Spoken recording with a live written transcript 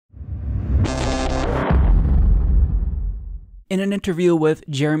In an interview with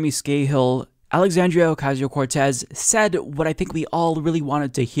Jeremy Scahill, Alexandria Ocasio-Cortez said what I think we all really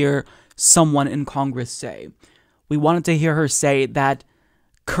wanted to hear someone in Congress say. We wanted to hear her say that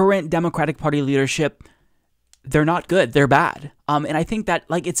current Democratic Party leadership, they're not good, they're bad. And I think that,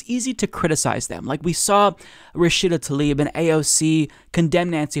 it's easy to criticize them. We saw Rashida Tlaib and AOC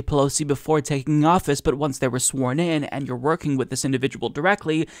condemn Nancy Pelosi before taking office, but once they were sworn in and you're working with this individual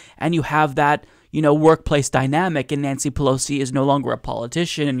directly, and you have that, workplace dynamic, and Nancy Pelosi is no longer a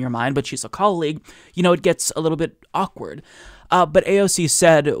politician in your mind, but she's a colleague, it gets a little bit awkward. But AOC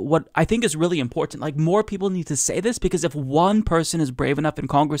said what I think is really important. More people need to say this, because if one person is brave enough in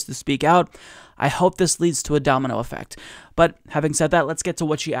Congress to speak out, I hope this leads to a domino effect. But having said that, let's get to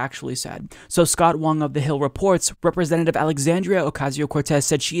what she actually said. So Scott Wong of The Hill reports, Representative Alexandria Ocasio-Cortez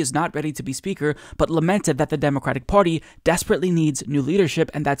said she is not ready to be Speaker, but lamented that the Democratic Party desperately needs new leadership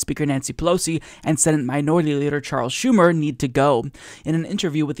and that Speaker Nancy Pelosi and Senate Minority Leader Charles Schumer need to go. In an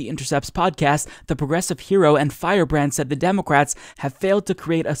interview with the Intercepts podcast, the progressive hero and firebrand said the Democrats have failed to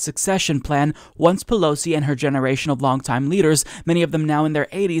create a succession plan once Pelosi and her generation of longtime leaders, many of them now in their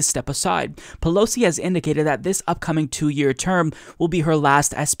 80s, step aside. Pelosi has indicated that this upcoming 2-year term will be her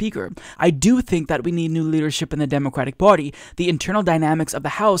last as Speaker. I do think that we need new leadership in the Democratic Party. The internal dynamics of the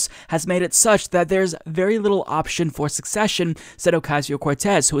House has made it such that there's very little option for succession, said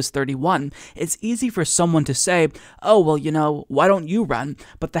Ocasio-Cortez, who is 31. It's easy for someone to say, oh, well, why don't you run?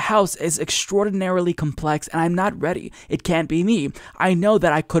 But the House is extraordinarily complex and I'm not ready. It can't be me. I know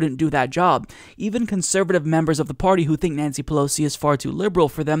that I couldn't do that job. Even conservative members of the party who think Nancy Pelosi is far too liberal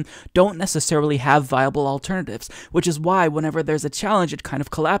for them don't necessarily have viable alternatives, which is why whenever there's a challenge, it kind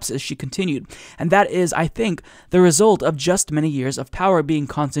of collapses, she continued. And that is, I think, the result of just many years of power being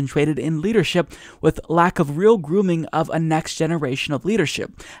concentrated in leadership with lack of real grooming of a next generation of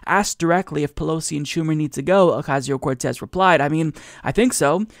leadership. Asked directly if Pelosi and Schumer need to go, Ocasio-Cortez replied, I think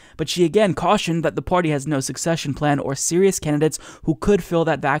so, but she again cautioned that the party has no succession plan or serious candidates who could fill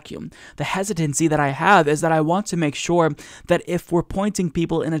that vacuum. The hesitancy that I have is that I want to make sure that if we're pointing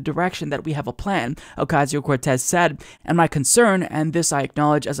people in a direction that we have a plan, Ocasio-Cortez said, and my concern, and this I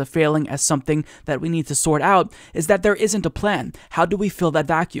acknowledge as a failing, as something that we need to sort out, is that there isn't a plan. How do we fill that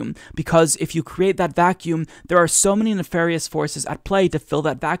vacuum? Because if you create that vacuum, there are so many nefarious forces at play to fill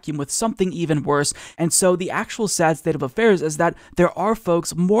that vacuum with something even worse, and so the actual sad state of affairs is that there are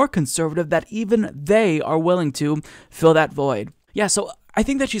folks more conservative that even they are willing to fill that void. Yeah, so I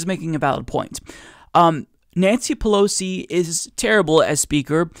think that she's making a valid point. Nancy Pelosi is terrible as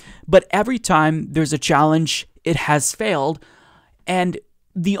Speaker, but every time there's a challenge, it has failed, and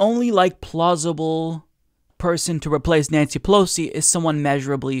the only plausible person to replace Nancy Pelosi is someone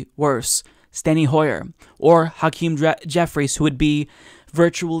measurably worse, Steny Hoyer, or Hakeem Jeffries, who would be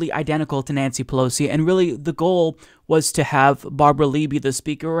virtually identical to Nancy Pelosi, and really the goal was to have Barbara Lee be the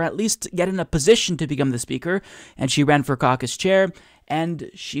Speaker, or at least get in a position to become the Speaker, and she ran for caucus chair,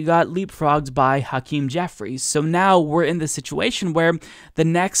 and she got leapfrogged by Hakeem Jeffries. So now we're in the situation where the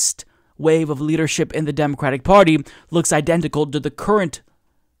next wave of leadership in the Democratic Party looks identical to the current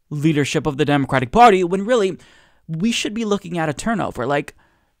leadership of the Democratic Party, when really we should be looking at a turnover.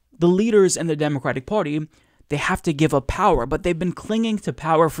 The leaders in the Democratic Party, they have to give up power, but they've been clinging to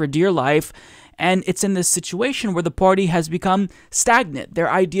power for dear life, and it's in this situation where the party has become stagnant. Their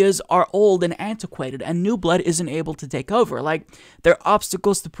ideas are old and antiquated, and new blood isn't able to take over. There are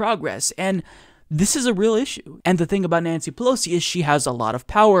obstacles to progress, and this is a real issue. And the thing about Nancy Pelosi is she has a lot of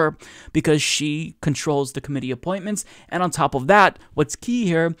power because she controls the committee appointments, and on top of that, what's key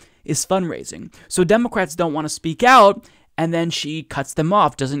here is fundraising. So Democrats don't want to speak out, and then she cuts them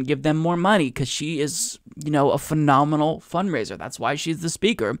off, doesn't give them more money because she is, a phenomenal fundraiser. That's why she's the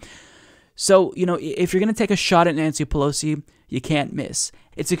Speaker. So, if you're going to take a shot at Nancy Pelosi, you can't miss.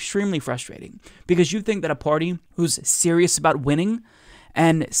 It's extremely frustrating because you think that a party who's serious about winning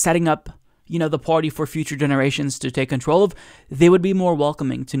and setting up, the party for future generations to take control of, they would be more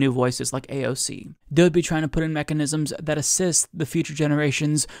welcoming to new voices like AOC. They would be trying to put in mechanisms that assist the future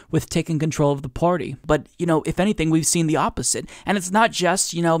generations with taking control of the party. But, if anything, we've seen the opposite. And it's not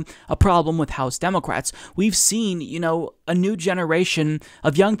just, a problem with House Democrats. We've seen, a new generation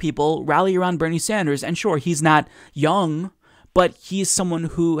of young people rally around Bernie Sanders. And sure, he's not young, but he's someone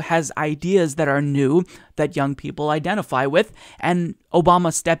who has ideas that are new, that young people identify with, and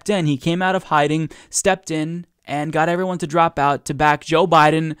Obama stepped in. He came out of hiding, stepped in, and got everyone to drop out to back Joe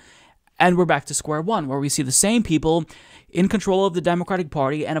Biden, and we're back to square one, where we see the same people in control of the Democratic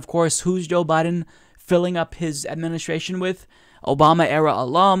Party, and of course, who's Joe Biden filling up his administration with? Obama-era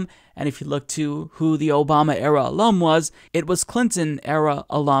alum, and if you look to who the Obama-era alum was, it was Clinton-era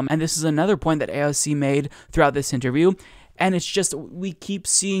alum, and this is another point that AOC made throughout this interview. And it's just, we keep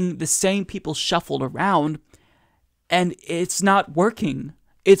seeing the same people shuffled around, and it's not working.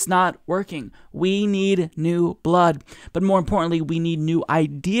 It's not working. We need new blood. But more importantly, we need new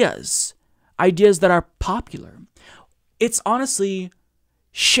ideas. Ideas that are popular. It's honestly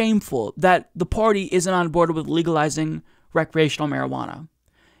shameful that the party isn't on board with legalizing recreational marijuana.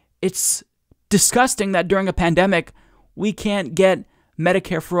 It's disgusting that during a pandemic, we can't get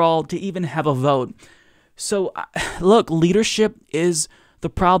Medicare for all to even have a vote. So, look, leadership is the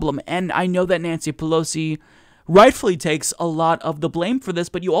problem. And I know that Nancy Pelosi rightfully takes a lot of the blame for this,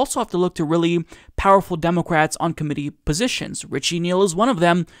 but you also have to look to really powerful Democrats on committee positions. Richie Neal is one of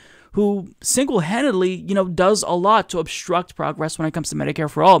them, who single-handedly, does a lot to obstruct progress when it comes to Medicare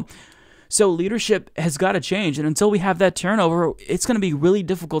for all. So leadership has got to change, and until we have that turnover, it's going to be really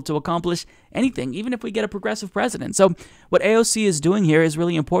difficult to accomplish anything, even if we get a progressive president. So what AOC is doing here is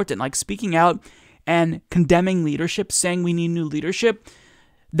really important, like speaking out and condemning leadership, saying we need new leadership.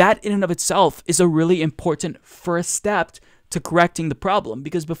 That in and of itself is a really important first step to correcting the problem,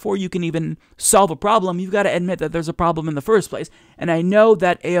 because before you can even solve a problem, you've got to admit that there's a problem in the first place. And I know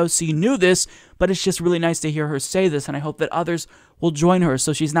that AOC knew this, but it's just really nice to hear her say this, and I hope that others will join her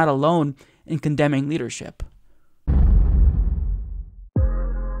so she's not alone in condemning leadership.